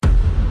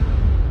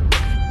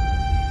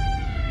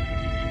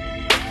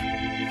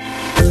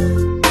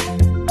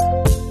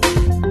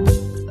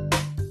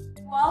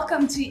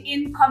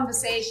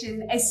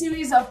Conversation, a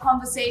series of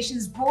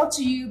conversations brought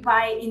to you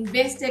by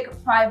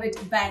Investec Private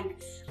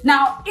Bank.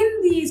 Now,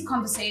 in these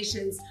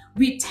conversations,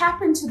 we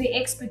tap into the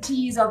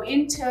expertise of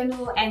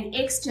internal and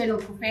external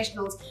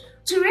professionals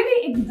to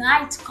really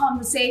ignite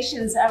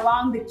conversations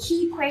around the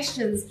key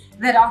questions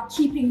that are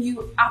keeping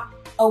you up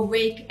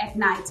awake at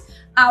night.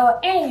 Our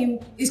aim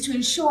is to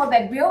ensure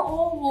that we're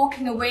all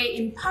walking away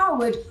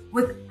empowered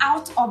with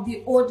out of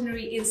the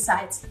ordinary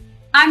insights.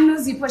 I'm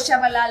Nozipho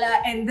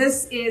Shabalala, and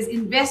this is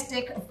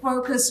Investec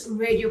Focus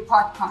Radio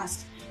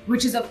Podcast,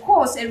 which is, of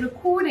course, a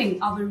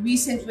recording of a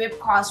recent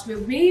webcast where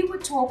we were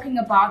talking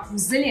about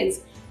resilience,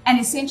 an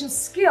essential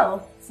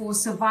skill for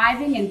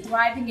surviving and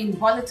thriving in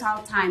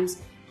volatile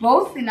times,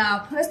 both in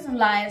our personal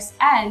lives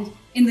and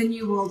in the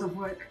new world of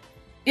work.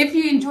 If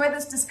you enjoy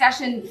this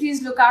discussion,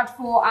 please look out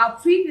for our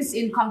previous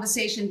In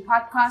Conversation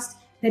podcast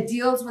that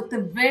deals with the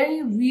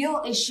very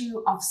real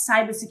issue of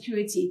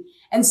cybersecurity.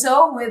 And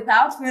so,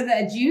 without further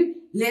ado,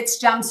 let's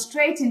jump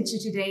straight into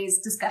today's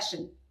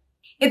discussion.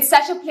 It's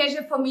such a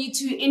pleasure for me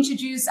to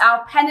introduce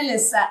our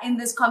panelists in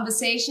this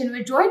conversation.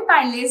 We're joined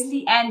by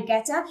Leslie Ann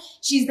Gatta.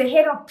 She's the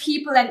head of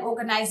people and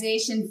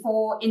organization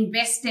for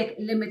Investec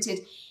Limited.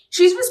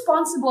 She's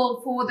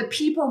responsible for the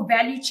people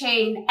value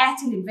chain at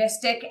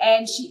Investec,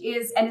 and she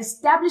is an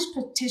established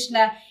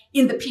practitioner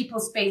in the people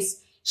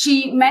space.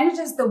 She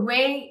manages the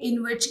way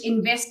in which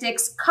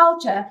Investec's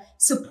culture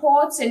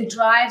supports and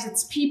drives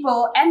its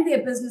people and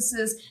their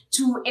businesses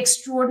to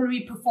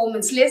extraordinary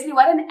performance. Leslie,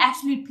 what an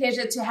absolute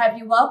pleasure to have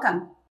you.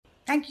 Welcome.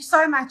 Thank you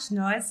so much,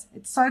 Noz.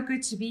 It's so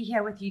good to be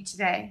here with you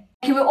today.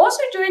 We're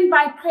also joined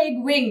by Craig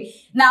Wing.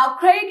 Now,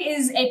 Craig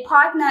is a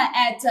partner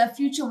at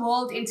Future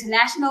World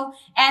International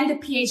and a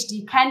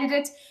PhD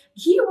candidate.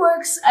 He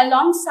works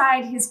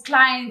alongside his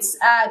clients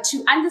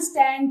to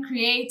understand,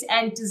 create,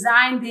 and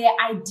design their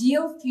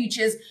ideal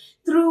futures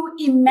through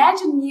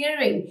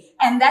Imagineering.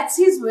 And that's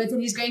his words,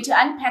 and he's going to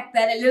unpack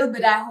that a little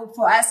bit, I hope,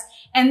 for us,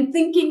 and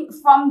thinking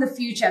from the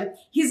future.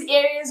 His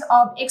areas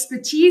of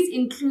expertise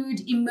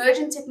include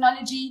emergent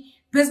technology,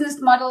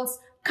 business models,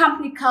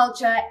 company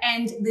culture,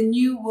 and the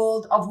new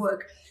world of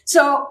work.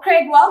 So,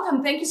 Craig,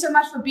 welcome. Thank you so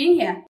much for being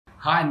here.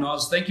 Hi,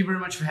 Noz. Thank you very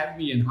much for having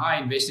me. And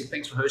hi, Investec.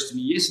 Thanks for hosting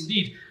me. Yes,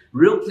 indeed.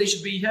 Real pleasure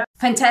to be here.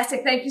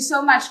 Fantastic. Thank you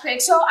so much, Craig.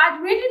 So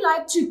I'd really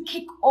like to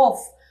kick off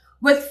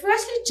with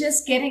firstly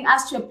just getting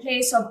us to a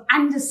place of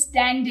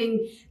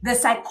understanding the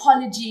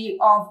psychology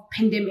of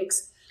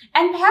pandemics.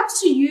 And perhaps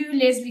to you,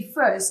 Leslie,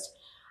 first,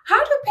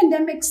 how do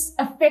pandemics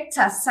affect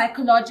us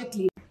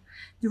psychologically?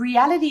 The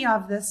reality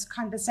of this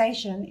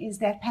conversation is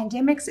that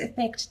pandemics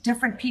affect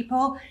different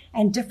people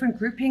and different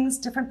groupings,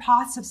 different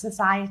parts of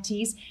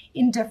societies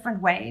in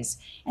different ways.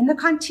 And the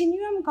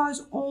continuum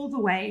goes all the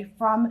way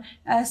from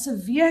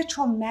severe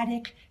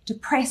traumatic,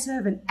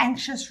 depressive and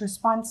anxious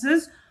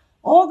responses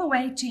all the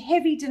way to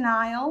heavy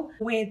denial,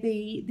 where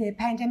the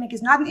pandemic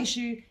is not an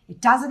issue,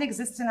 it doesn't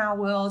exist in our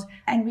world,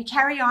 and we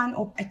carry on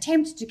or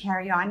attempt to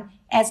carry on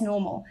as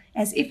normal,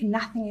 as if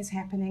nothing is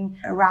happening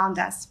around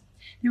us.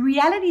 The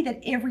reality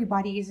that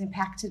everybody is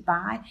impacted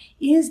by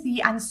is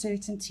the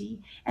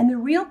uncertainty and the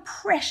real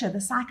pressure,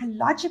 the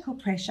psychological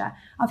pressure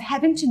of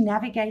having to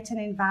navigate an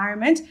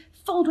environment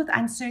filled with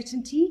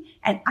uncertainty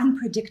and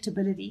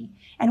unpredictability.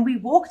 And we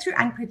walk through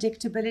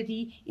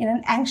unpredictability in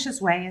an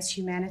anxious way as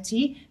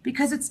humanity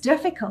because it's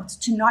difficult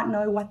to not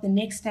know what the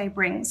next day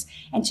brings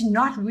and to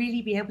not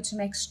really be able to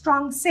make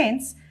strong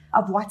sense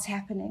of what's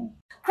happening.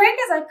 Craig,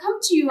 as I come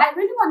to you, I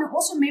really want to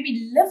also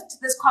maybe lift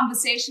this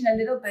conversation a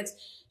little bit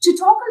to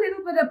talk a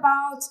little bit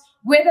about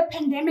whether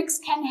pandemics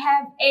can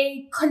have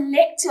a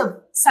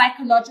collective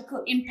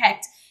psychological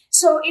impact.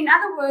 So in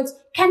other words,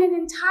 can an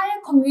entire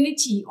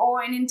community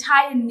or an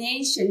entire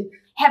nation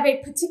have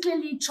a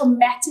particularly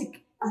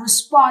traumatic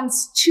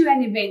response to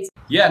an event?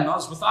 Yeah,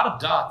 Noz, without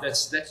a doubt,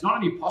 that's not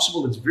only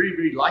possible, it's very,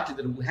 very likely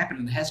that it will happen,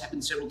 and it has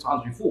happened several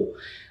times before.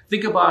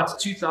 Think about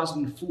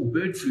 2004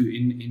 bird flu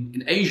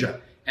in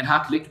Asia and how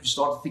collectively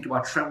started to think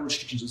about travel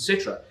restrictions,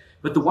 etc.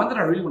 But the one that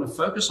I really want to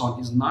focus on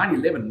is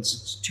 9/11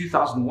 since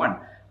 2001.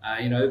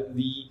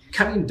 The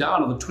coming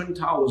down of the Twin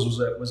Towers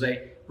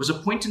was a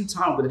point in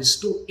time where it is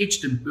still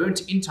etched and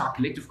burnt into our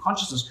collective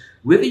consciousness,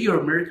 whether you're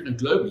American or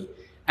globally.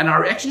 And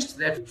our reactions to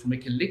that from a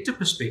collective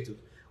perspective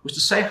was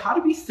to say, how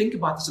do we think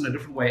about this in a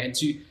different way? And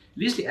to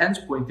Leslie Ann's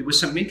point, there were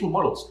some mental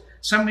models.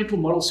 Some mental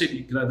models said,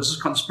 this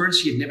is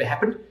conspiracy, it never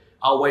happened,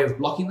 our way of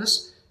blocking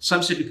this.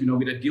 Some said, we're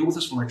going to deal with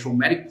this from a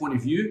traumatic point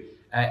of view.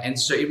 And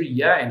so every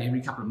year and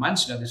every couple of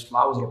months, there's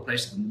flowers that are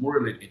placed at the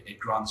memorial at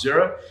ground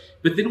zero.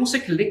 But then also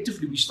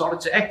collectively, we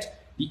started to act.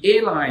 The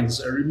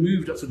airlines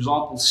removed, for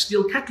example,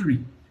 steel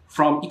cutlery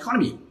from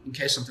economy in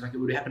case something like that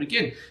would happen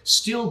again.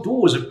 Steel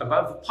doors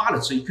above the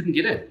pilot so you couldn't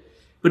get in.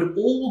 But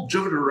all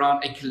driven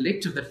around a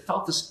collective that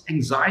felt this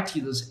anxiety,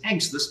 this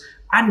angst, this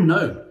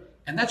unknown.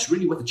 And that's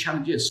really what the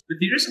challenge is. But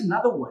there is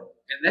another one,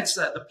 and that's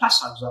the plus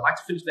side. So I'd like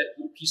to finish that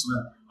little piece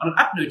on an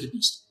up note at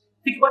least.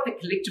 Think about the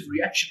collective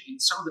reaction in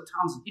some of the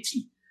towns in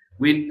Italy.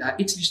 When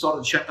Italy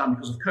started to shut down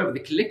because of COVID, the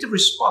collective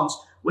response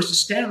was to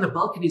stand on the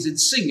balconies and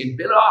sing and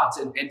bellow out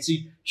and to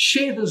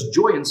share this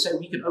joy and say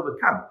we can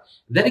overcome.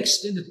 That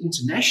extended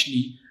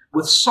internationally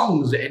with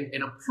songs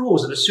and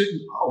applause at a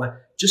certain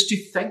hour just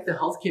to thank the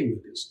healthcare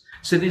workers.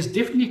 So there's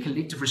definitely a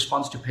collective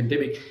response to a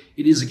pandemic.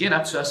 It is again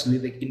up to us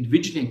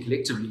individually and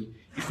collectively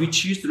if we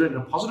choose to do it in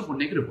a positive or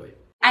negative way.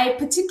 I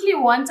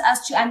particularly want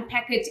us to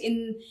unpack it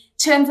in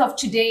terms of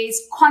today's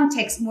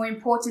context, more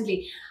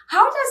importantly.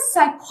 How does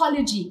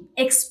psychology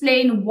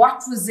explain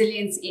what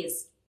resilience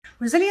is?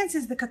 Resilience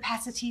is the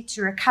capacity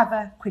to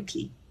recover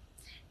quickly.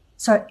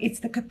 So it's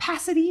the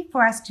capacity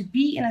for us to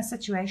be in a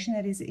situation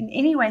that is in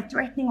any way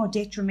threatening or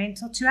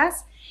detrimental to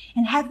us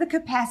and have the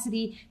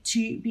capacity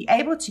to be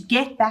able to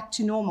get back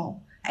to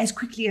normal as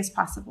quickly as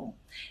possible.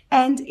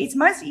 And it's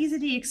most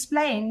easily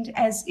explained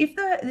as if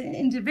the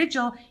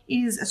individual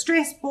is a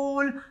stress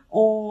ball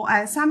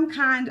or some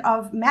kind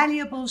of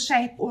malleable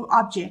shape or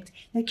object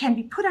that can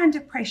be put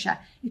under pressure.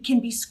 It can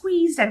be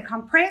squeezed and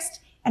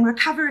compressed and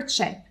recover its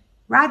shape,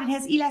 right? It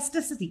has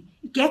elasticity.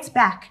 It gets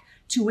back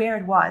to where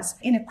it was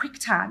in a quick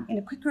time, in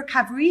a quick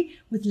recovery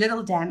with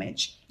little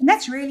damage. And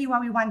that's really what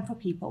we want for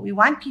people. We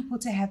want people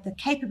to have the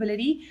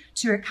capability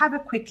to recover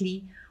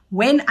quickly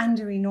when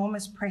under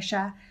enormous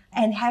pressure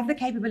and have the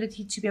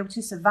capability to be able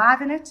to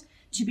survive in it,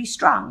 to be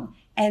strong,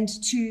 and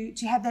to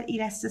have that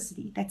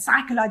elasticity, that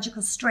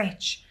psychological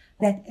stretch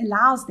that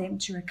allows them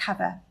to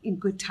recover in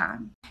good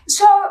time.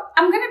 So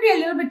I'm going to be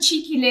a little bit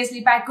cheeky,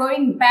 Leslie, by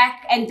going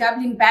back and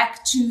doubling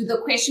back to the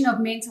question of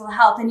mental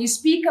health. And you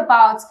speak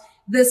about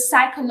the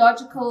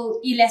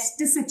psychological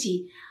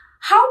elasticity.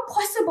 How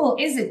possible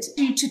is it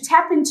to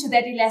tap into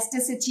that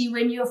elasticity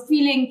when you're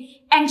feeling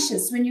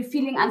anxious, when you're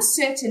feeling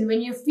uncertain,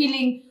 when you're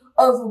feeling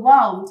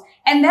overwhelmed?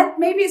 And that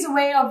maybe is a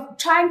way of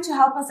trying to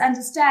help us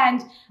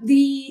understand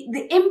the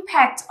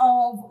impact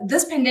of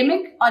this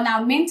pandemic on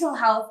our mental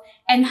health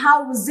and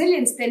how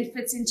resilience then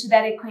fits into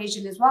that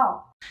equation as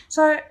well.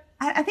 So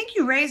I think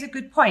you raise a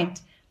good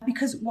point,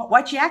 because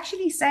what you're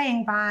actually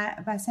saying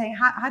by saying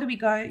how do we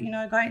go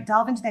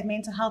delve into that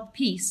mental health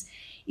piece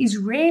is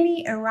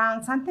really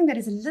around something that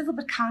is a little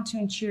bit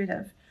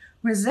counterintuitive.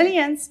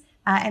 Resilience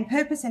and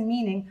purpose and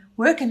meaning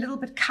work a little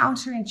bit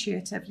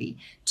counterintuitively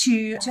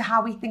to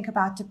how we think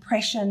about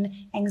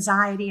depression,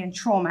 anxiety, and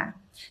trauma.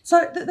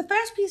 So the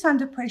first piece on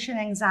depression,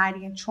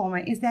 anxiety, and trauma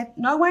is that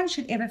no one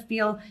should ever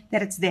feel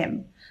that it's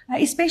them,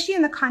 especially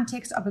in the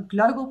context of a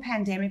global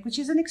pandemic, which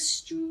is an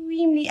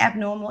extremely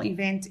abnormal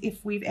event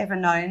if we've ever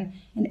known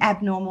an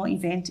abnormal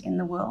event in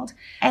the world.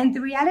 And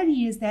the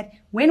reality is that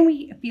when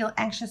we feel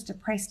anxious,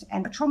 depressed,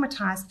 and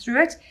traumatized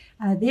through it,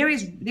 there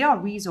are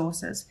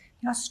resources.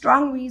 There are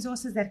strong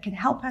resources that can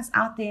help us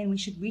out there, and we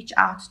should reach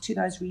out to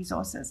those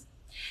resources.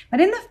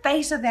 But in the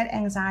face of that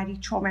anxiety,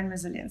 trauma, and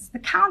resilience, the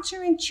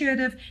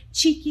counterintuitive,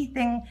 cheeky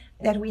thing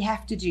that we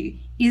have to do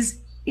is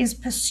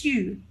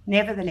pursue,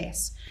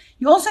 nevertheless.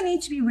 You also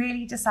need to be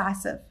really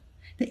decisive.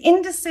 The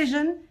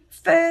indecision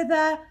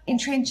further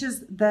entrenches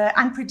the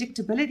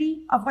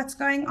unpredictability of what's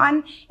going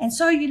on, and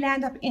so you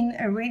land up in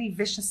a really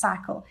vicious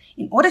cycle.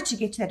 In order to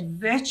get to that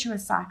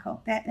virtuous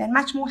cycle, that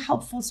much more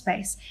helpful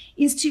space,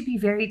 is to be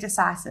very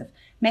decisive.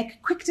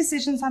 Make quick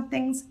decisions on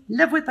things,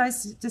 live with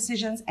those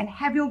decisions, and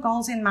have your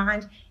goals in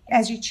mind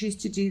as you choose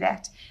to do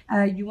that.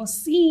 You will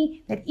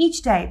see that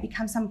each day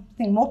becomes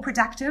something more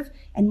productive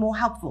and more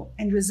helpful,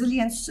 and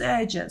resilience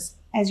surges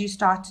as you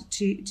start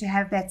to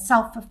have that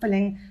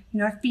self-fulfilling,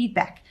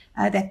 feedback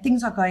that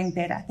things are going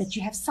better, that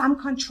you have some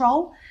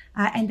control,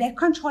 and that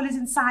control is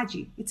inside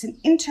you. It's an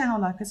internal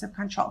locus of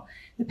control.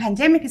 The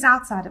pandemic is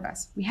outside of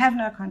us. We have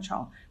no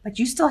control, but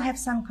you still have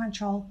some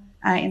control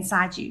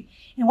inside you.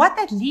 And what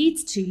that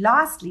leads to,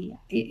 lastly,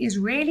 is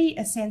really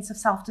a sense of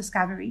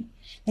self-discovery,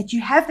 that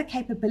you have the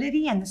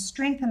capability and the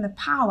strength and the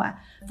power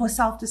for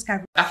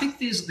self-discovery. I think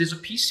there's a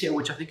piece here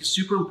which I think is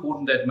super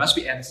important that must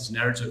be added to this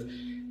narrative,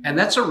 and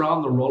that's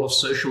around the role of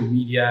social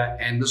media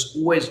and this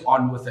always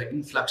on with the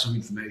influx of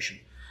information.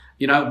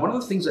 One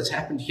of the things that's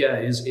happened here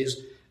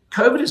is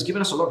COVID has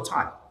given us a lot of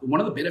time. One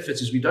of the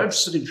benefits is we don't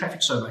sit in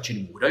traffic so much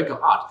anymore. We don't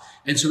go out.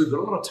 And so we've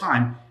got a lot of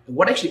time. And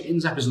what actually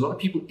ends up is a lot of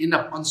people end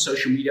up on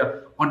social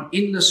media, on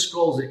endless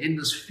scrolls and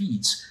endless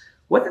feeds.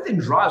 What that then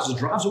drives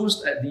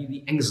almost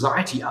the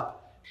anxiety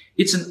up.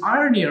 It's an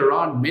irony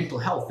around mental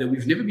health that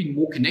we've never been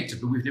more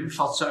connected, but we've never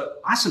felt so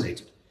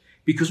isolated.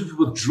 Because we've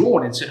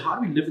withdrawn and said, how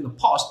do we live in the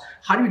past?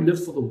 How do we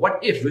live for the what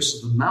if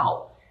versus the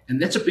now? And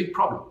that's a big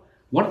problem.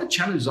 One of the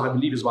challenges, I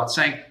believe, is about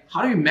saying,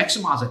 how do we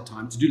maximize that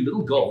time to do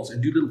little goals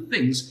and do little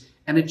things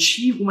and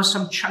achieve almost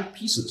some chunk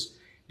pieces?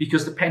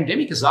 Because the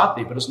pandemic is out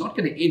there, but it's not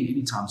going to end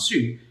anytime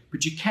soon.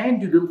 But you can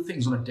do little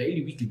things on a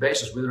daily, weekly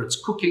basis, whether it's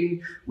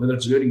cooking, whether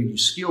it's learning a new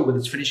skill, whether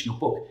it's finishing a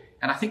book.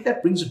 And I think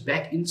that brings it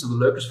back into the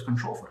locus of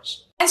control for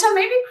us. And so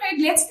maybe,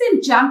 Craig, let's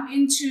then jump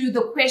into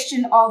the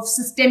question of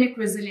systemic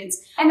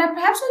resilience. And I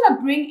perhaps want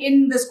to bring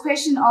in this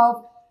question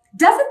of,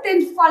 does it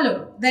then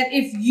follow that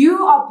if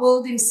you are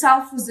building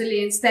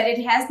self-resilience, that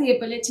it has the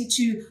ability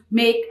to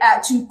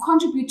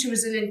contribute to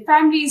resilient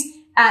families,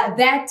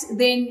 that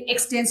then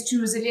extends to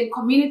resilient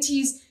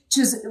communities,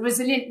 to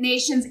resilient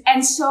nations,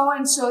 and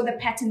so the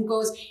pattern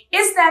goes.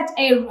 Is that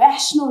a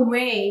rational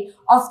way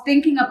of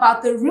thinking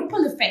about the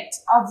ripple effect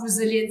of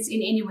resilience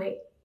in any way?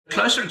 A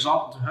closer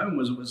example to home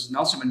was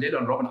Nelson Mandela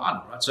on Robben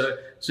Island, right?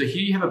 So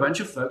here you have a bunch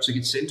of folks who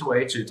get sent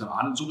away to an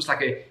island. It's almost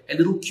like a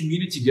little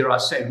community, dare I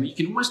say, where you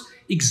can almost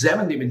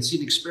examine them and see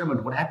an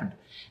experiment what happened.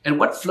 And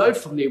what flowed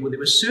from there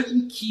were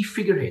certain key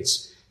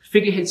figureheads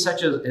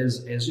such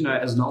as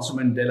Nelson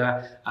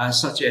Mandela,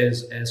 such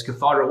as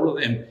Kathara, all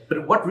of them.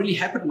 But what really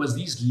happened was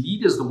these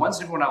leaders, the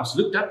ones everyone else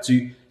looked up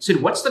to,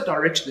 said, what's the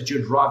direction that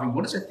you're driving?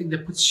 What is that thing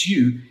that puts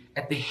you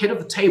at the head of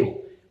the table?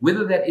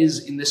 Whether that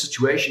is in this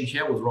situation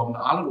here with Robben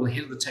Island or the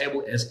head of the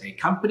table as a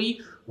company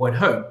or at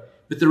home.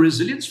 But the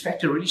resilience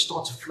factor really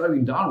starts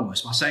flowing down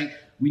almost by saying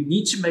we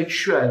need to make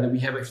sure that we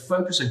have a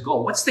focus, a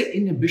goal. What's the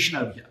end ambition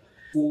over here?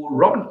 For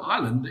Robben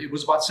Island, it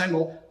was about saying,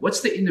 well,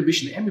 what's the end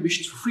ambition? The end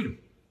ambition is for freedom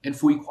and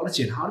for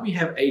equality. And how do we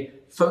have a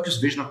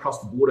focused vision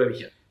across the board over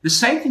here? The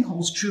same thing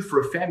holds true for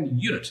a family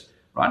unit,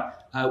 right?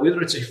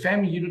 Whether it's a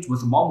family unit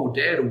with a mom or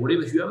dad or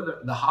whatever, whoever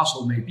the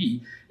household may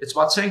be, it's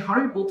about saying, how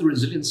do we build the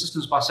resilient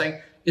systems by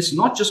saying, it's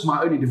not just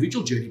my own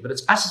individual journey, but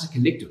it's us as a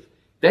collective.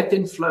 That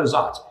then flows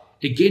out.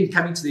 Again,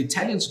 coming to the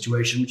Italian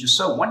situation, which is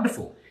so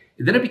wonderful.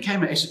 And then it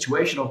became a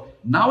situation of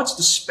now it's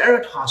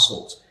disparate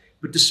households,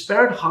 but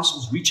disparate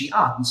households reaching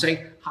out and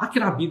saying, how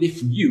can I be there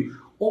for you?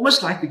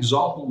 Almost like the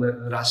example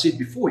that I said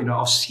before,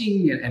 of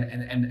singing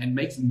and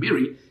making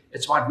merry.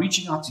 It's about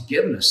reaching out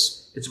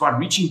togetherness. It's about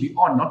reaching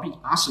beyond, not being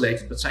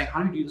isolated, but saying,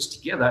 how do we do this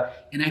together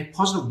in a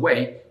positive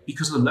way?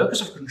 Because the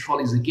locus of control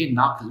is, again,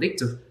 now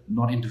collective,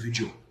 not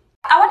individual.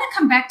 I want to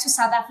come back to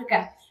South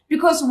Africa,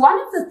 because one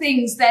of the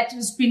things that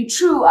has been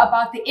true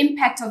about the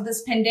impact of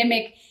this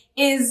pandemic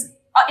is,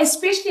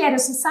 especially at a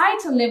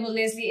societal level,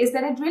 Leslie, is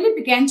that it really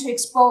began to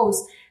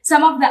expose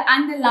some of the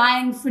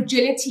underlying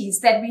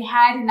fragilities that we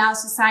had in our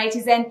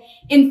societies. And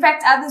in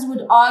fact, others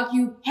would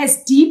argue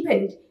has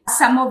deepened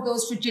some of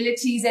those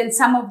fragilities and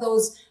some of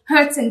those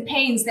hurts and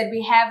pains that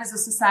we have as a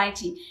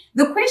society.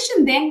 The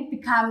question then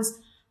becomes,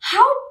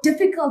 how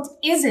difficult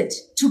is it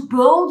to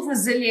build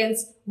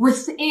resilience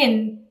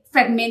within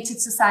fragmented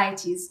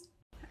societies?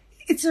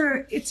 It's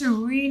a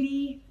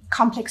really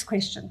complex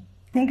question.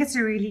 I think it's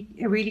a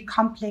really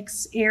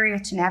complex area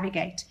to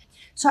navigate.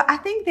 So I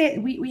think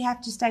that we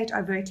have to state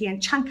overtly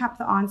and chunk up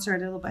the answer a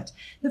little bit.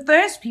 The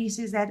first piece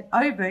is that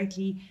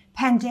overtly,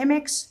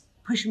 pandemics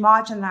push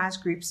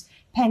marginalized groups.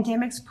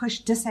 Pandemics push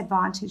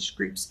disadvantaged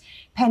groups.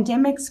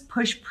 Pandemics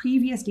push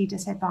previously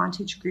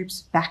disadvantaged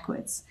groups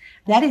backwards.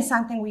 That is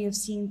something we have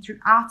seen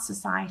throughout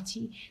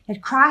society,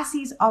 that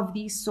crises of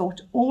these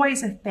sort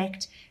always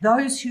affect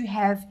those who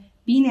have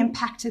been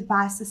impacted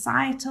by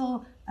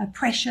societal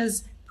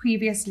pressures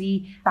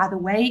previously, by the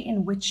way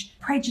in which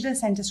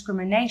prejudice and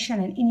discrimination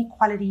and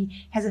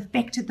inequality has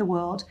affected the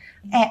world,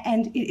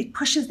 and it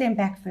pushes them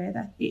back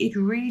further. It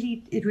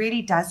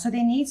really does. So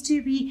there needs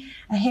to be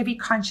a heavy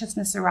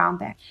consciousness around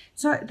that.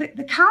 So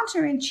the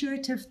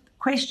counterintuitive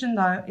question,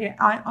 though,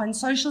 on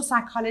social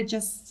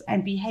psychologists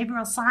and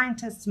behavioral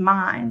scientists'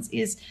 minds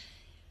is,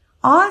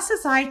 are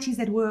societies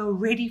that were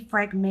already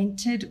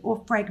fragmented or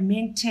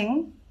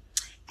fragmenting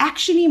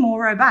actually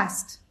more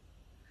robust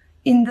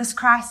in this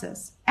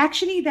crisis?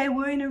 Actually, they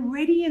were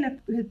already in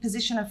a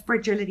position of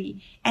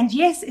fragility. And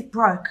yes, it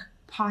broke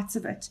parts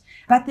of it,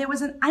 but there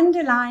was an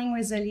underlying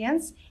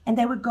resilience and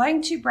they were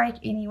going to break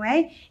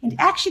anyway. And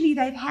actually,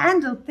 they've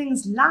handled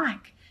things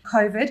like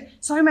COVID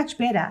so much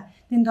better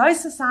than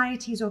those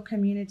societies or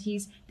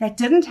communities that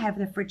didn't have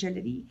the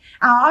fragility.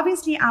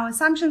 Obviously, our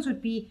assumptions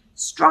would be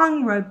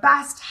strong,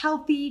 robust,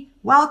 healthy,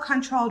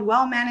 well-controlled,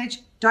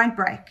 well-managed, don't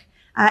break.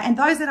 And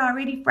those that are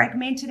already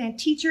fragmented and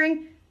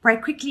teetering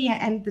break quickly,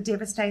 and the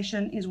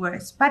devastation is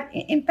worse. But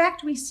in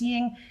fact, we're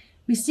seeing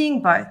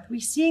both. We're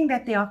seeing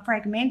that there are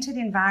fragmented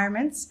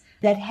environments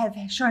that have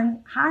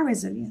shown high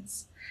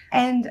resilience.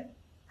 And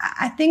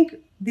I think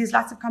there's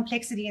lots of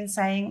complexity in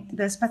saying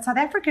this, but South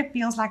Africa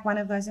feels like one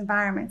of those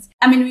environments.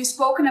 I mean, we've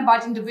spoken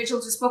about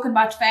individuals, we've spoken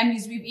about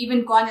families, we've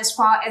even gone as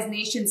far as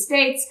nation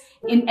states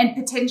and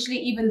potentially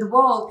even the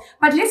world.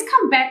 But let's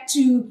come back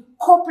to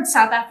corporate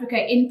South Africa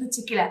in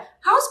particular.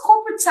 How's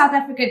corporate South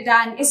Africa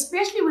done,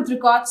 especially with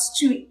regards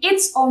to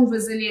its own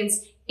resilience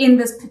in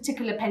this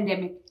particular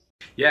pandemic?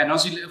 Yeah, and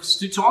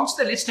to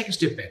answer that, let's take a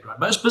step back, right?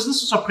 Most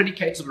businesses are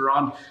predicated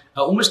around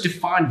almost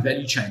defined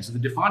value chains. So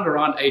they're defined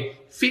around a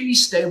fairly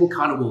stable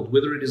kind of world,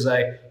 whether it is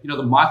the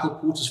Michael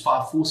Porter's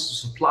 5 forces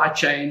of supply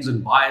chains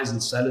and buyers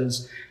and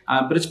sellers.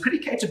 But it's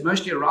predicated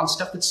mostly around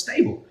stuff that's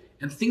stable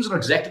and things that are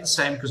exactly the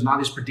same, because now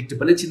there's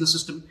predictability in the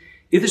system.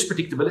 If there's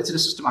predictability in the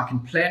system, I can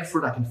plan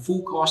for it, I can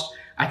forecast,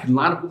 I can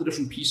line up all the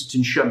different pieces to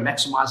ensure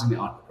maximizing the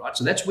output, right?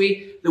 So that's where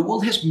the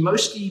world has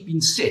mostly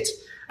been set.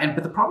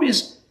 But the problem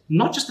is,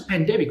 not just the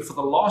pandemic, for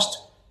the last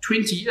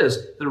 20 years,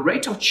 the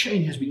rate of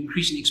change has been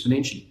increasing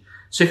exponentially.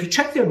 So if you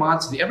check the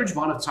average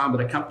amount of time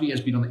that a company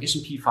has been on the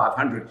S&P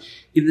 500,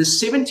 in the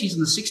 70s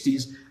and the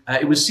 60s,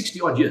 it was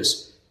 60 odd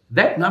years.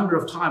 That number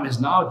of time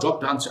has now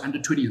dropped down to under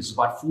 20 years, it's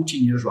about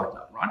 14 years right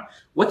now, right?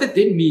 What that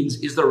then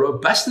means is the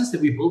robustness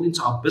that we build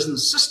into our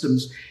business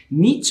systems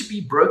need to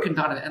be broken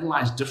down and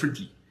analyzed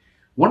differently.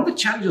 One of the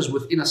challenges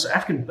within a South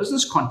African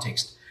business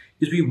context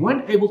is we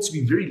weren't able to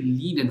be very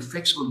lean and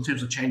flexible in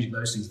terms of changing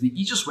those things. The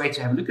easiest way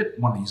to have a look at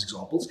one of these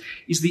examples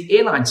is the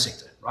airline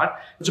sector, right?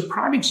 It's a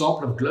prime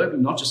example of globally,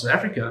 not just South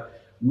Africa,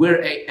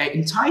 where an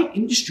entire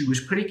industry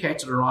was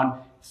predicated around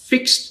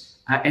fixed,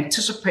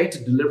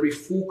 anticipated delivery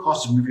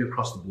forecasts moving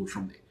across the board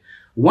from there.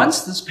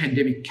 Once this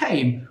pandemic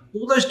came,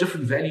 all those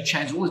different value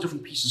chains, all those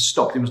different pieces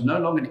stopped. There was no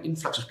longer an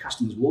influx of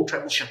customers. World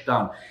travel shut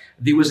down.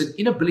 There was an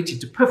inability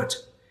to pivot.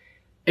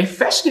 A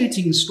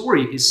fascinating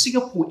story is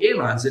Singapore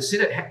Airlines that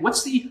said,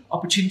 what's the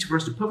opportunity for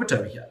us to pivot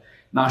over here?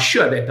 Now,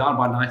 sure, they're down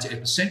by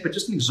 98%, but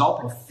just an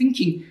example of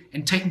thinking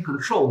and taking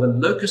control. The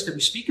locus that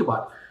we speak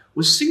about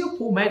was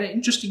Singapore made an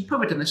interesting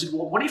pivot. And they said,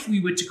 well, what if we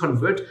were to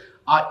convert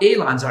our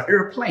airlines, our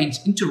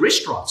airplanes into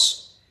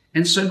restaurants?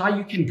 And so now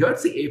you can go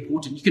to the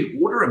airport and you can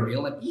order a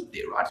meal and eat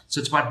there, right? So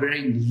it's about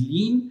being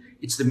lean.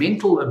 It's the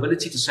mental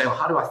ability to say, well,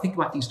 how do I think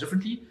about things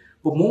differently?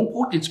 But more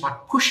importantly, it's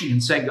about pushing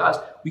and saying, guys,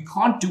 we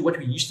can't do what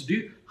we used to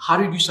do. How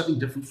do we do something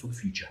different for the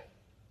future?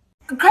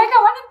 Craig, I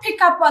want to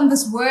pick up on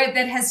this word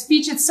that has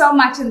featured so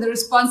much in the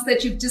response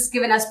that you've just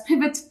given us,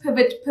 pivot,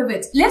 pivot,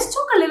 pivot. Let's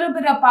talk a little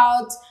bit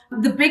about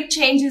the big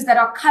changes that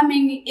are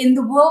coming in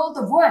the world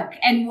of work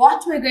and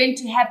what we're going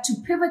to have to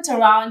pivot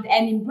around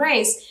and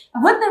embrace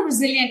with the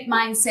resilient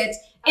mindset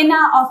in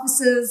our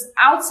offices,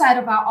 outside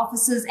of our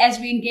offices, as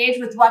we engage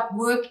with what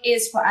work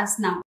is for us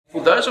now.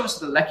 For those of us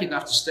that are lucky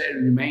enough to stay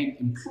and remain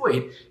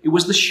employed, it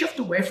was the shift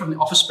away from the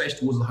office space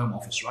towards the home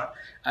office, right?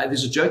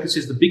 There's a joke that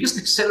says the biggest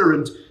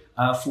accelerant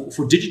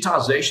for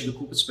digitization of the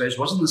corporate space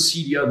wasn't the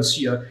CDO, the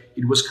CEO,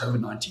 it was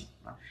COVID-19.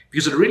 Right?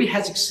 Because it really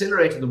has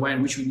accelerated the way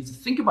in which we need to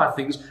think about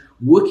things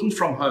working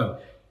from home.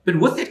 But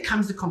with that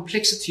comes the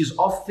complexities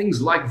of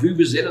things like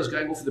vuvuzelas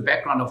going off in the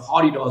background, of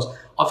Hardy-Dars,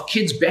 of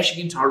kids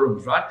bashing into our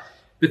rooms, right?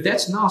 But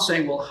that's now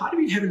saying, well, how do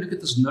we have a look at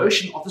this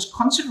notion of this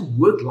concept of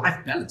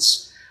work-life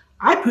balance?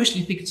 I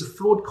personally think it's a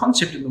flawed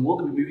concept in the world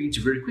that we're moving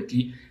into very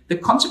quickly. The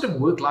concept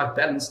of work-life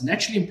balance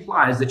naturally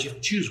implies that you have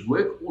to choose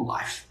work or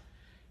life.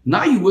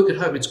 Now you work at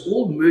home, it's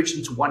all merged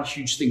into one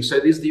huge thing. So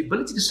there's the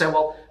ability to say,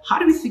 well, how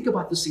do we think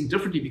about this thing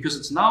differently? Because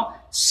it's now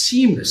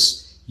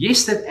seamless.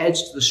 Yes, that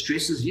adds to the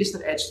stresses. Yes,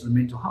 that adds to the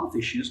mental health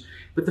issues.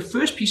 But the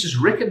first piece is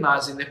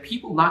recognizing that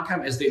people now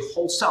come as their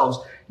whole selves,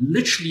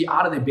 literally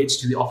out of their beds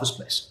to the office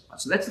place. Right?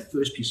 So that's the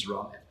first piece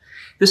around that.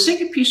 The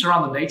second piece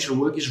around the nature of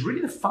work is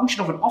really the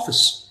function of an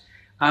office.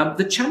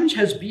 The challenge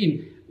has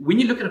been, when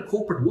you look at a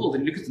corporate world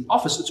and you look at an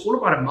office, it's all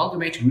about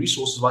amalgamating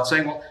resources, about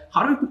saying, well,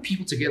 how do we put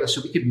people together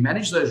so we can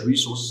manage those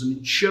resources and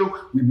ensure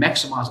we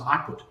maximize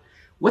output?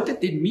 What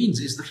that then means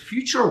is the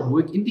future of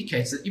work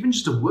indicates that even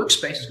just a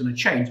workspace is going to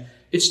change.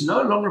 It's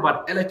no longer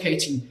about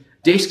allocating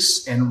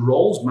desks and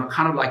roles,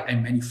 kind of like a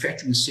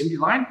manufacturing assembly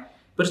line,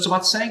 but it's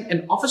about saying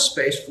an office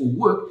space for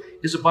work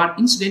is about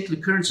incidental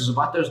occurrences,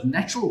 about those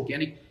natural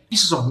organic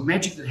pieces of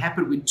magic that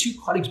happen when two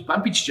colleagues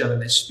bump into each other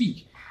and they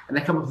speak and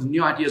they come up with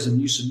new ideas and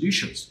new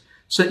solutions.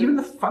 So even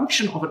the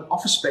function of an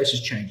office space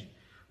is changing.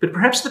 But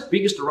perhaps the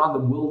biggest around the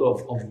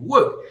world of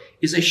work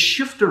is a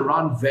shift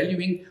around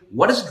valuing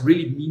what does it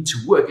really mean to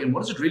work and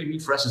what does it really mean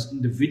for us as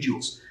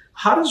individuals.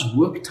 How does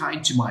work tie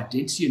into my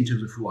identity in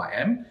terms of who I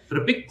am? But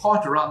a big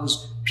part around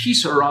this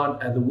piece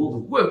around the world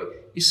of work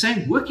is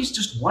saying work is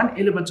just one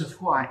element of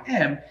who I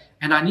am,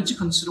 and I need to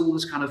consider all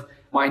this kind of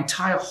my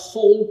entire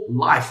whole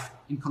life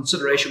in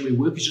consideration where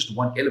work is just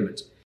one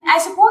element. I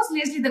suppose,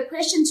 Leslie, the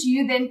question to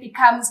you then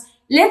becomes,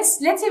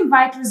 let's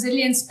invite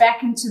resilience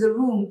back into the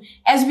room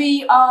as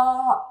we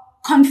are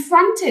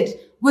confronted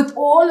with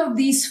all of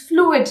these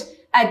fluid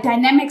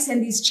dynamics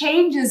and these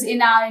changes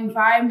in our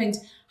environment.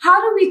 How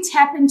do we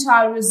tap into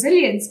our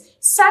resilience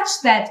such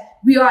that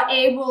we are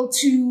able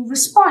to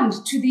respond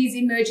to these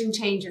emerging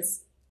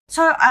changes?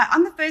 So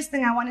on the first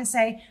thing I want to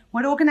say,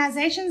 what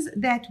organizations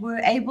that were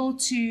able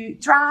to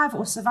thrive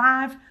or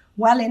survive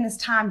well in this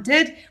time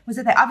did was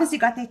that they obviously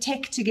got their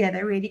tech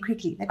together really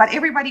quickly. They got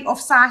everybody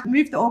offsite,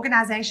 moved the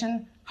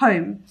organization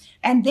home,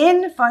 and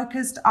then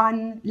focused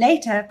on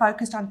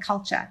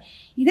culture.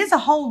 It is a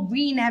whole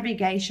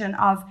re-navigation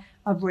of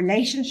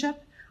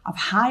relationship, of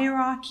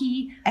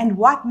hierarchy, and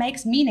what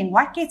makes meaning,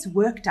 what gets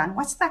work done,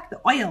 what's like the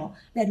oil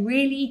that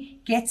really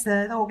gets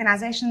the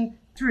organization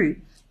through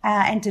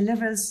and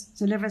delivers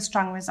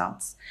strong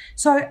results.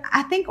 So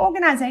I think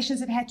organizations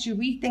have had to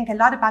rethink a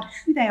lot about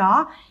who they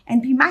are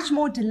and be much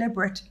more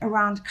deliberate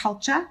around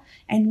culture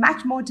and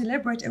much more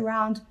deliberate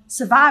around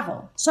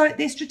survival. So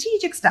there's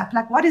strategic stuff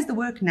like what is the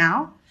work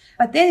now,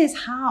 but then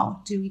is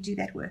how do we do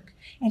that work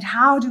and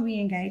how do we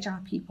engage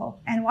our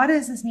people and what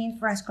does this mean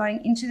for us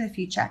going into the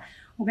future?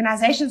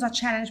 Organizations are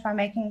challenged by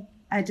making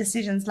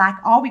decisions like,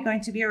 are we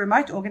going to be a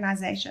remote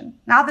organization?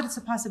 Now that it's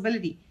a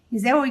possibility,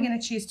 is that what we're going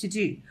to choose to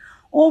do?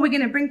 Or we're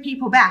going to bring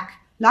people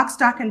back lock,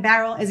 stock and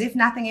barrel as if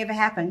nothing ever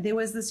happened. There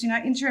was this,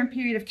 interim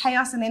period of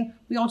chaos, and then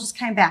we all just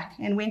came back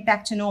and went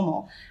back to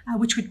normal,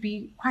 which would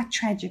be quite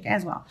tragic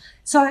as well.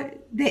 So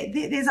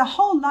there's a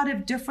whole lot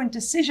of different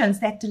decisions,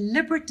 that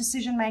deliberate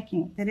decision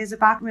making that is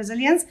about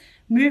resilience,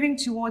 moving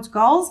towards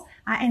goals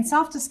and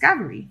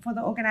self-discovery for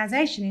the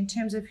organization in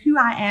terms of who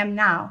I am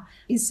now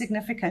is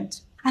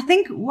significant. I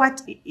think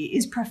what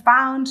is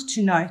profound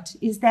to note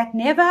is that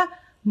never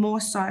more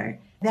so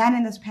than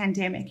in this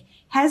pandemic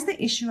has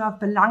the issue of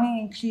belonging,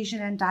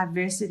 inclusion, and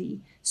diversity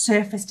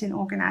surfaced in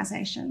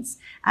organizations.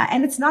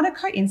 And it's not a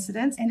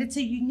coincidence, and it's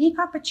a unique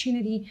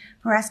opportunity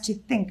for us to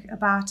think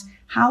about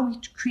how we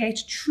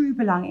create true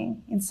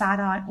belonging inside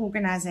our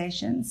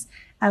organizations,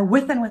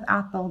 with and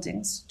without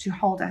buildings to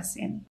hold us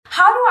in.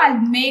 How do I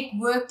make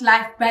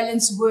work-life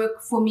balance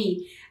work for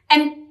me?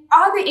 And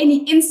are there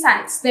any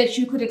insights that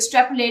you could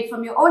extrapolate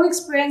from your own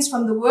experience,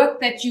 from the work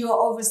that you're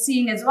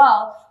overseeing as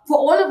well, for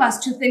all of us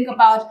to think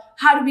about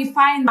how do we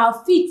find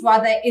our feet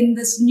rather in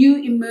this new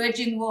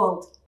emerging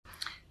world?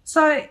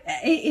 So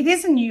it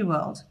is a new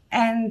world.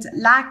 And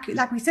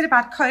like we said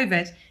about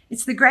COVID,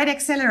 it's the great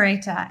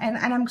accelerator. And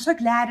I'm so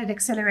glad it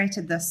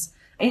accelerated this.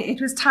 It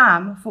was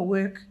time for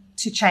work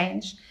to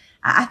change.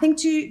 I think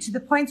to the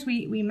points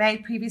we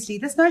made previously,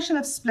 this notion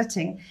of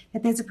splitting,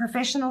 that there's a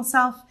professional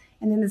self,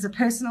 and then there's a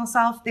personal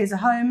self, there's a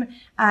home,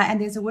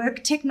 and there's a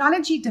work.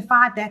 Technology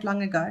defied that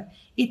long ago.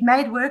 It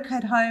made work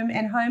at home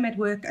and home at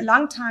work a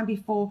long time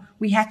before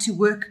we had to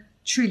work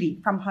truly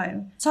from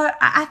home. So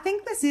I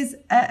think this is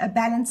a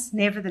balance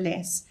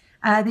nevertheless.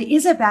 There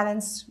is a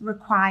balance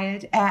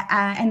required,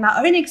 and my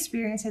own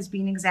experience has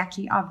been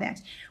exactly of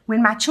that.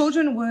 When my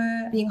children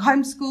were being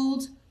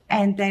homeschooled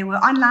and they were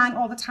online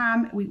all the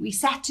time, we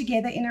sat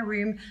together in a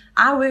room.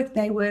 I worked,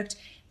 they worked.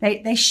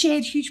 They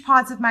shared huge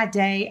parts of my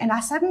day, and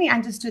I suddenly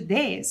understood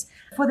theirs.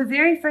 For the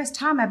very first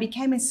time, I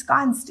became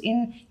ensconced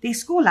in their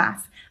school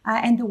life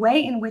and the way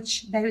in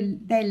which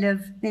they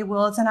live their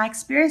worlds, and I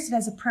experienced it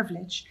as a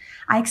privilege.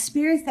 I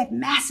experienced that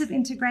massive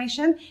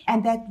integration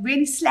and that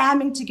really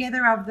slamming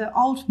together of the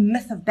old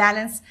myth of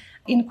balance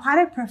in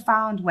quite a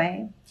profound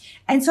way.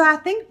 And so I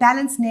think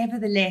balance,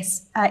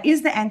 nevertheless,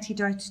 is the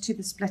antidote to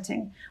the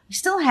splitting. We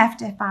still have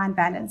to find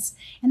balance,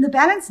 and the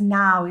balance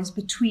now is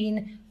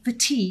between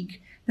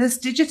fatigue, this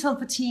digital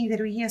fatigue that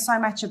we hear so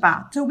much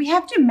about. So we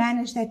have to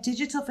manage that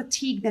digital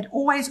fatigue, that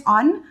always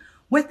on,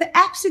 with the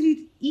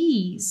absolute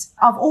ease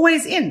of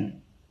always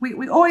in.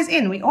 We're always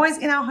in. We're always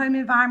in our home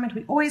environment.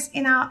 We're always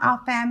in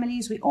our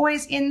families. We're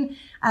always in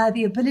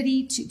the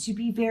ability to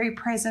be very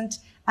present,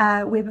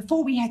 where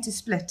before we had to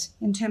split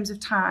in terms of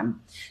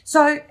time.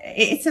 So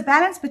it's a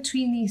balance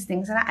between these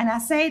things. And I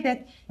say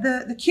that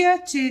the cure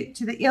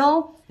to the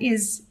ill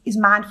is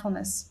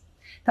mindfulness.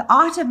 The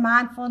art of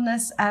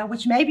mindfulness,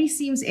 which maybe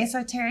seems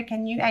esoteric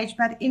and new age,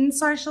 but in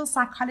social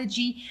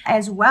psychology,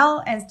 as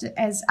well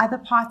as other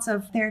parts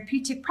of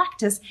therapeutic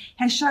practice,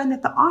 has shown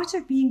that the art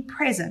of being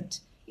present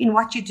in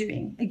what you're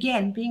doing,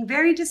 again, being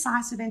very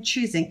decisive and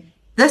choosing,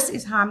 this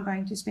is how I'm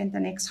going to spend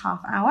the next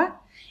half hour,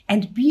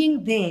 and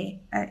being there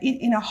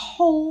in a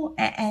whole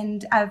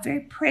and a very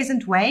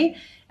present way,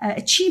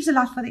 achieves a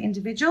lot for the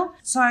individual.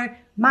 So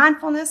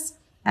mindfulness,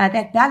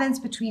 that balance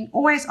between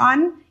always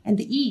on and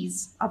the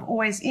ease of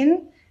always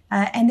in,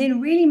 and then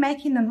really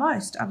making the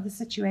most of the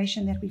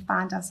situation that we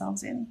find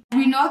ourselves in.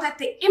 We know that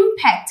the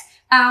impact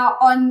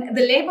on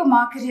the labor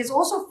market has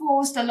also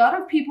forced a lot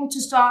of people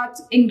to start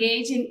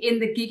engaging in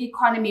the gig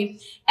economy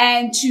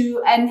and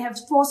have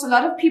forced a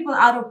lot of people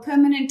out of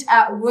permanent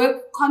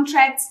work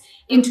contracts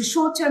into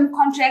short-term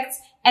contracts,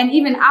 and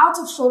even out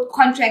of short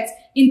contracts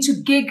into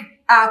gig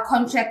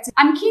contracts.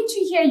 I'm keen to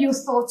hear your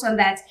thoughts on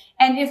that,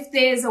 and if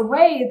there's a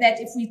way that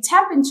if we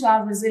tap into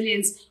our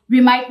resilience,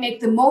 we might make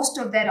the most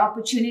of that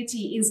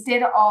opportunity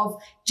instead of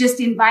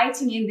just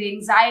inviting in the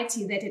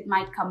anxiety that it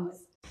might come with.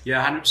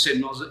 Yeah,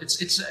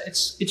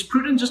 100%. It's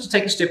prudent just to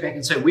take a step back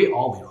and say, where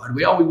are we, right?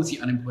 Where are we with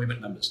the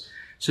unemployment numbers?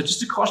 So just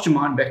to cast your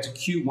mind back to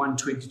Q1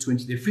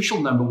 2020, the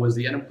official number was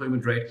the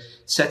unemployment rate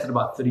sat at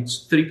about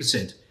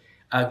 30%.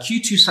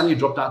 Q2 suddenly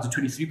dropped down to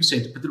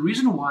 23%. But the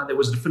reason why there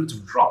was a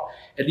definitive drop,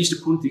 at least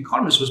according to the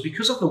economists, was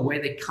because of the way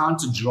they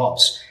counted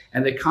jobs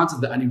and they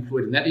counted the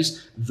unemployed. And that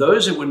is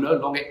those that were no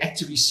longer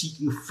actively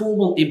seeking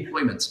formal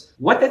employment.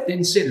 What that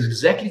then said is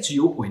exactly to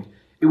your point.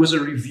 It was a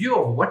review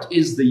of what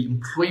is the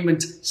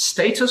employment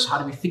status. How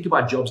do we think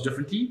about jobs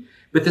differently?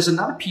 But there's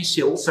another piece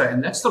here also,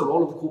 and that's the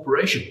role of the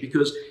corporation.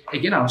 Because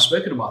again, I've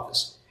spoken about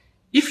this.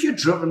 If you're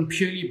driven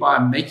purely by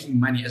making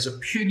money as a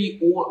purely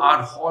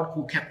all-out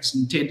hardcore capitalist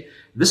intent,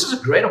 this is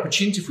a great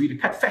opportunity for you to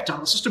cut fat out of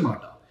the system right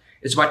now.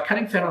 It's about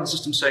cutting fat out of the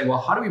system, saying, well,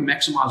 how do we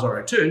maximize our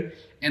return?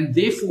 And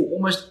therefore,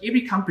 almost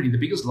every company, the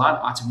biggest line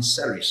item is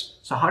salaries.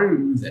 So how do we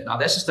remove that? Now,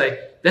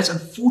 that's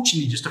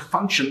unfortunately just a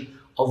function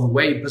of the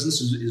way business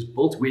is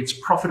built, where it's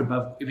profit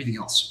above everything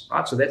else,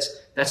 right? So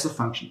that's the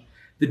function.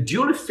 The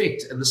dual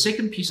effect, and the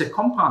second piece that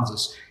compounds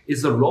this,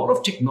 is the role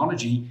of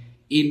technology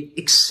in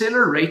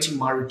accelerating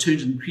my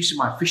returns and increasing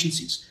my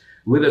efficiencies.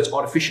 whether it's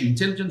artificial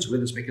intelligence,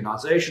 whether it's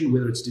mechanization,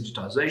 whether it's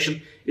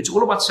digitization. It's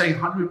all about saying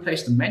how do we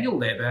replace the manual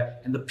labor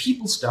and the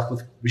people stuff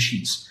with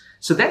machines.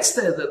 So that's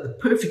the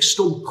perfect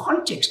storm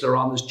context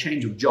around this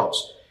change of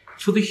jobs.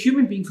 For the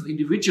human being, for the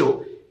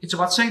individual, it's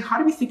about saying how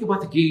do we think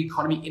about the gig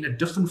economy in a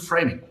different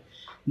framing.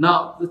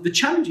 Now, the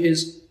challenge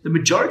is the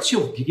majority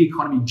of gig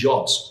economy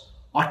jobs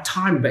are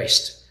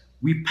time-based.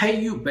 We pay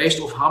you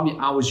based off how many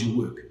hours you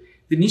work.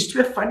 There needs to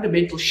be a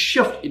fundamental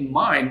shift in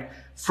mind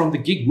from the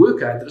gig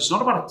worker that it's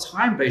not about a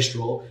time-based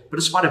role, but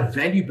it's about a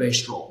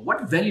value-based role.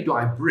 What value do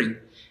I bring?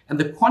 And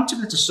the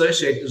quantum that's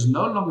associated is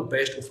no longer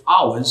based off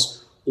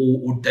hours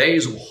or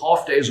days or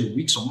half days or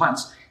weeks or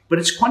months, but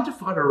it's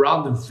quantified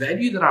around the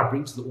value that I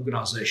bring to the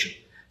organization.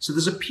 So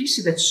there's a piece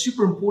here that's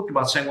super important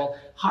about saying, well,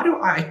 how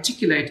do I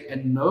articulate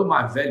and know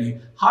my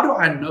value? How do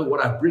I know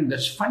what I bring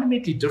that's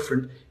fundamentally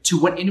different to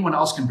what anyone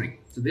else can bring?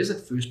 So there's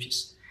that first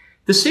piece.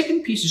 The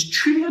second piece is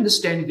truly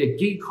understanding that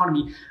gig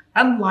economy,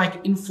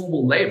 unlike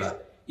informal labor,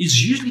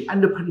 is usually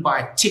underpinned by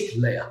a tech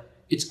layer.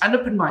 It's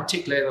underpinned by a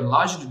tech layer that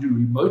allows you to do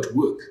remote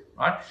work,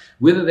 right?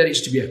 Whether that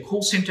is to be a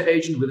call center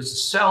agent, whether it's to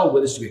sell,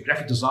 whether it's to be a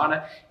graphic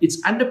designer,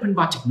 it's underpinned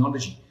by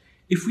technology.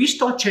 If we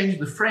start changing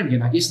the frame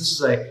again, I guess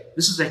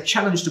this is a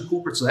challenge to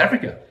corporate South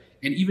Africa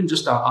and even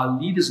just our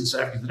leaders in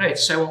South Africa today to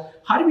say, well,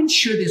 how do we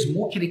ensure there's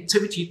more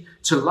connectivity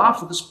to allow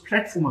for this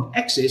platform of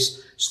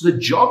access so the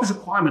jobs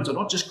requirements are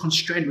not just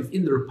constrained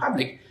within the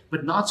Republic,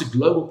 but now it's a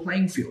global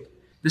playing field.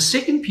 The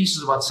second piece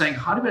is about saying,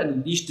 how do we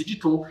unleash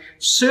digital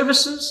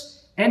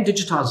services and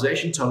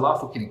digitization to allow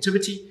for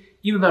connectivity,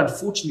 even though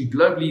unfortunately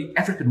globally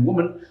African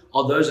women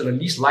are those that are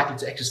least likely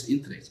to access the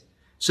internet.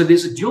 So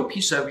there's a dual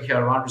piece over here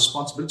around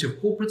responsibility of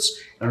corporates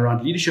and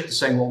around leadership to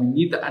saying, well, we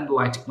need the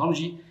underlying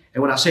technology.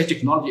 And when I say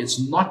technology, it's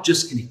not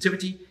just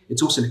connectivity,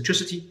 it's also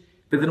electricity,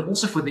 but then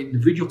also for the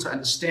individual to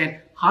understand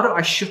how do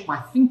I shift my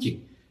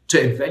thinking to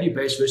a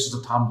value-based versus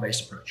a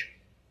time-based approach.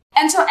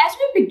 And so as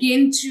we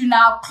begin to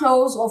now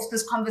close off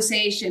this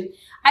conversation,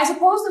 I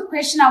suppose the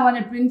question I want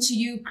to bring to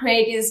you,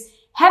 Craig, is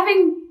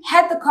having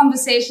had the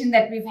conversation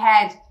that we've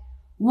had,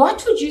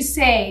 what would you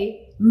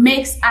say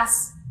makes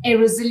us a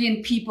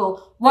resilient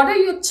people? What are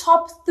your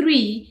top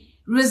 3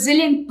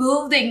 resilient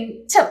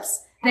building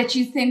tips that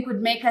you think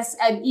would make us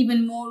an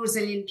even more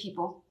resilient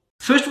people?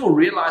 First of all,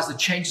 realize that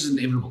change is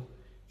inevitable.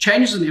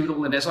 Change is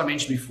inevitable, and as I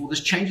mentioned before, this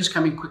change is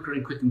coming quicker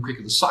and quicker and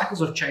quicker. The cycles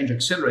of change are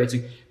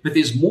accelerating, but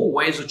there's more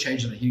waves of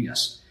change that are hitting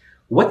us.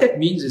 What that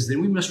means is then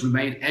we must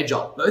remain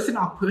agile, both in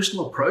our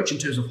personal approach in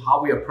terms of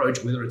how we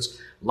approach, whether it's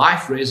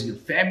life, raising a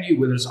family,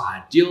 whether it's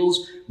our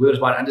ideals, whether it's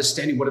about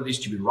understanding what it is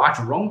to be right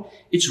or wrong.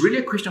 It's really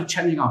a question of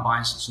challenging our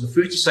biases. So the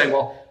first is saying,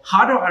 well,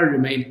 how do I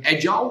remain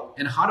agile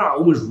and how do I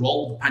always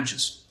roll the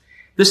punches?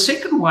 The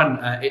second one,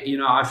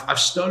 I've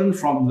stolen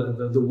from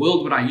the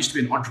world when I used to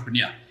be an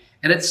entrepreneur.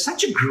 And it's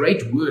such a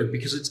great word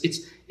because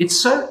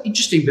it's so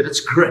interesting that it's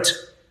grit.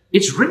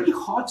 It's really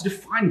hard to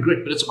define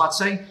grit, but it's about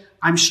saying,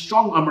 I'm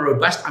strong, I'm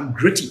robust, I'm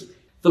gritty.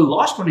 The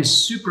last one is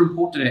super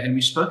important, and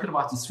we've spoken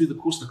about it through the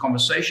course of the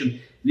conversation.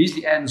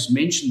 Leslie Ann's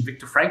mentioned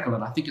Viktor Frankl,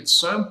 and I think it's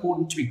so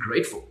important to be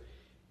grateful.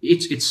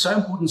 It's so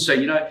important to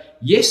say,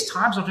 yes,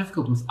 times are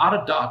difficult without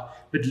a doubt,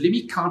 but let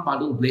me count my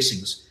little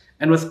blessings.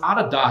 And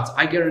without a doubt,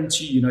 I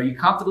guarantee you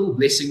count the little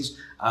blessings,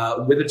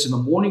 whether it's in the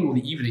morning or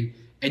the evening,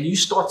 and you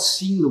start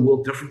seeing the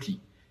world differently.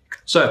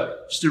 So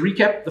just to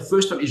recap, the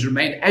first one is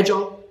remain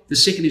agile. The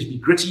second is be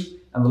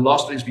gritty. And the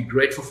last one is be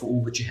grateful for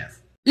all that you have.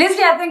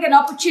 Leslie, I think an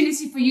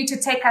opportunity for you to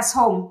take us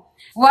home.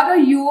 What are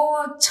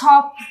your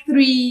top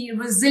 3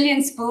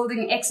 resilience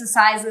building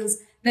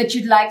exercises that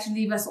you'd like to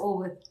leave us all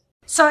with?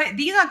 So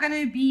these are going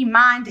to be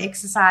mind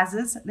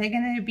exercises. They're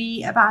going to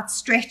be about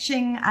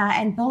stretching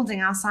and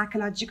building our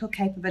psychological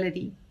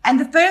capability. And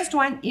the first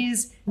one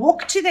is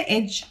walk to the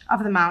edge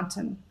of the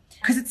mountain.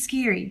 Because it's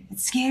scary.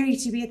 It's scary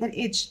to be at the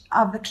edge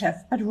of the cliff.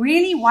 But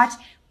really what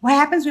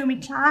happens when we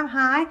climb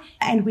high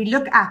and we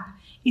look up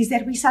is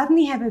that we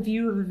suddenly have a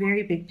view of a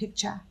very big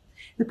picture.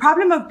 The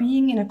problem of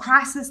being in a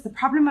crisis, the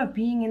problem of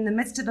being in the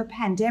midst of a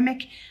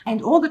pandemic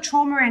and all the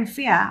trauma and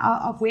fear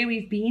of where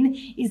we've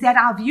been is that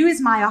our view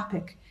is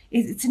myopic.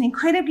 It's an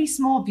incredibly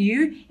small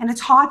view and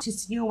it's hard to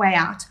see your way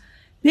out.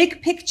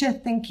 Big picture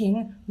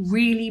thinking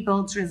really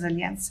builds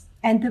resilience.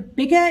 And the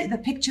bigger the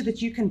picture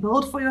that you can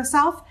build for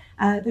yourself,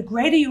 the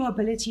greater your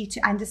ability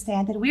to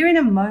understand that we're in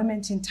a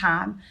moment in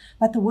time,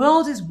 but the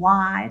world is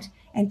wide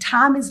and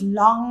time is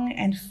long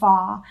and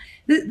far.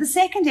 The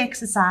second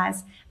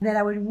exercise that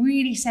I would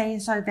really say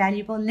is so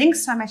valuable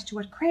links so much to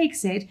what Craig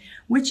said,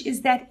 which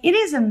is that it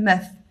is a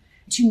myth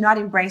to not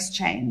embrace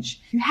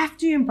change. You have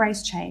to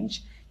embrace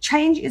change.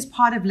 Change is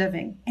part of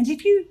living. And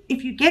if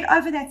you get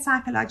over that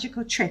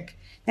psychological trick,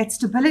 that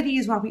stability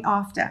is what we're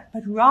after,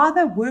 but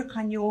rather work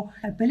on your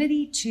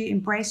ability to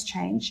embrace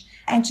change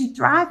and to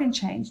thrive in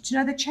change, to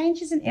know that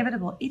change is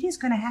inevitable. It is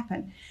going to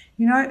happen.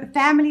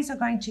 Families are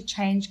going to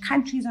change,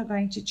 countries are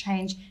going to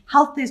change,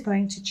 health is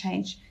going to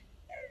change.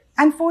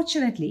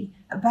 Unfortunately,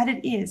 but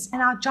it is.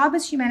 And our job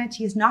as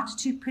humanity is not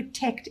to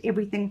protect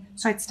everything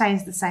so it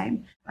stays the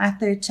same. My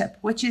third tip,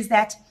 which is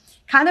that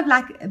kind of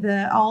like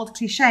the old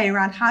cliche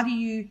around how do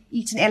you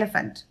eat an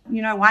elephant,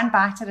 one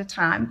bite at a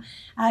time.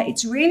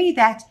 It's really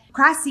that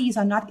crises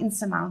are not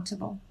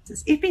insurmountable.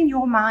 If in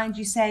your mind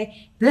you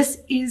say, this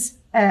is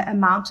a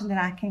mountain that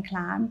I can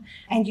climb,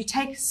 and you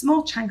take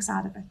small chunks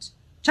out of it,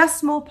 just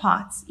small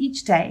parts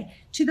each day,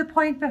 to the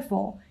point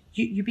before,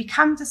 you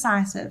become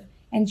decisive,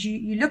 and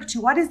you look to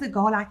what is the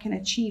goal I can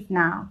achieve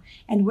now,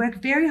 and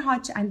work very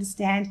hard to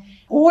understand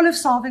all of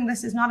solving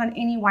this is not on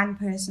any one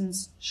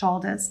person's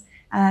shoulders.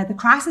 The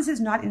crisis is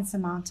not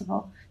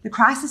insurmountable. The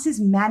crisis is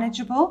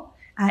manageable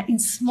in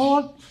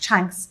small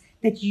chunks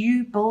that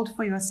you build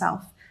for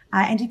yourself.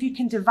 And if you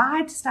can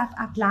divide stuff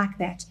up like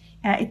that,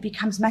 it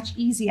becomes much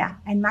easier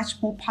and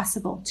much more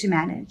possible to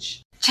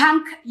manage.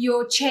 Chunk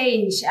your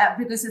change,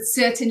 because it's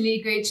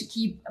certainly going to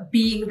keep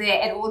being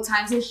there at all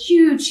times. A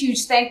huge,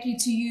 huge thank you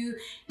to you,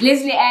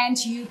 Lesley-Ann,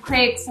 to you,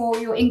 Craig, for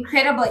your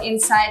incredible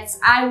insights.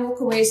 I walk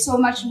away so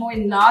much more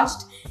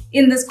enlarged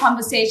in this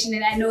conversation,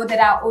 and I know that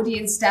our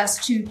audience does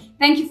too.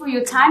 Thank you for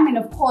your time, and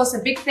of course, a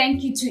big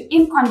thank you to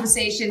In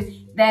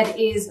Conversation that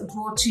is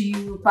brought to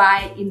you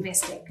by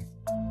Investec.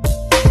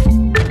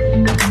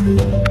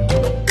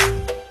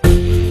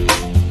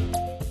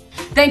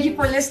 Thank you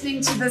for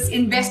listening to this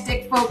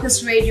Investec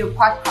Focus Radio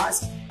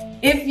podcast.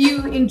 If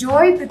you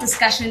enjoyed the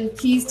discussion,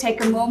 please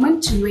take a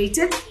moment to rate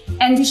it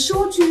and be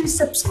sure to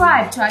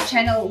subscribe to our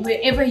channel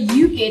wherever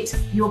you get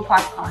your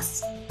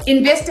podcasts.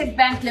 Investec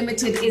Bank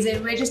Limited is a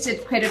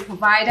registered credit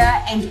provider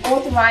and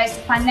authorized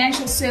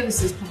financial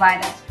services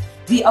provider.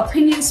 The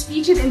opinions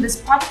featured in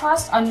this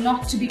podcast are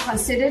not to be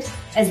considered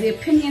as the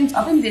opinions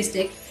of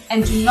Investec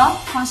and do not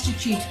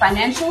constitute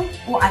financial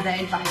or other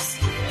advice.